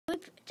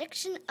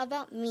prediction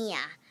about Mia.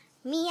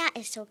 Mia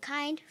is so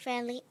kind,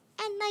 friendly,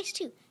 and nice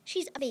too.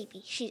 She's a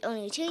baby. She's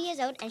only 2 years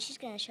old, and she's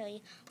going to show you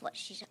what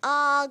she's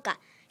all got.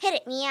 Hit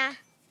it, Mia.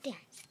 Dance.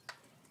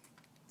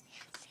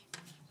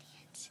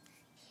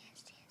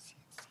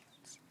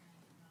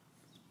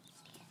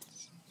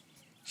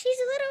 She's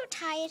a little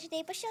tired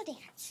today, but she'll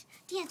dance.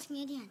 Dance,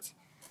 Mia, dance.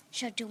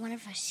 She'll do one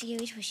of her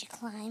series where she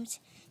climbs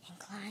and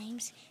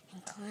climbs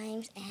and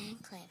climbs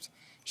and climbs.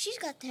 She's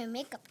got her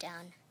makeup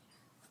down.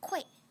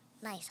 Quite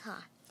nice,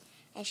 huh?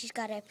 And she's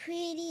got a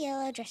pretty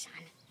yellow dress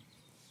on.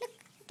 Look,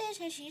 there's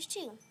her shoes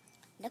too.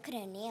 Look at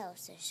her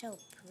nails. They're so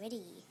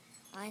pretty,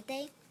 aren't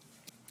they?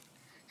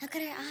 Look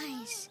at her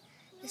eyes.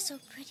 They're so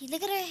pretty.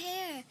 Look at her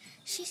hair.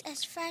 She's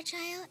as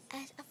fragile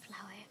as a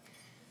flower.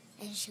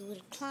 And she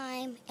would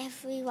climb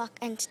every rock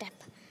and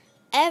step.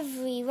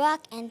 Every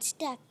rock and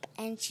step.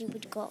 And she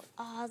would go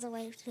all the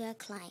way to her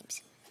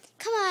climbs.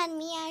 Come on,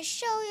 Mia.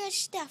 Show your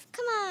stuff.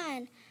 Come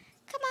on.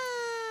 Come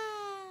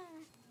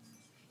on.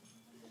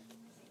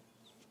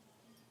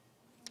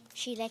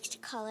 She likes to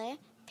color,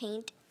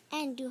 paint,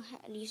 and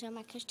use her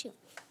markers too.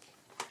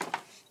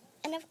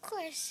 And of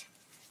course,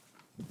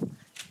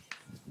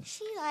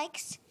 she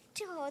likes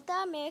to hold the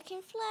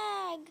American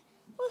flag.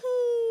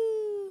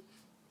 Woohoo!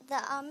 The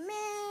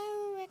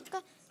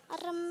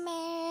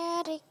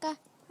America,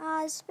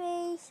 our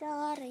space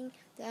soaring.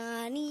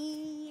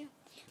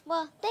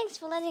 Well, thanks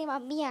for listening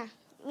about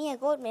Mia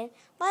Goldman.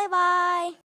 Bye-bye.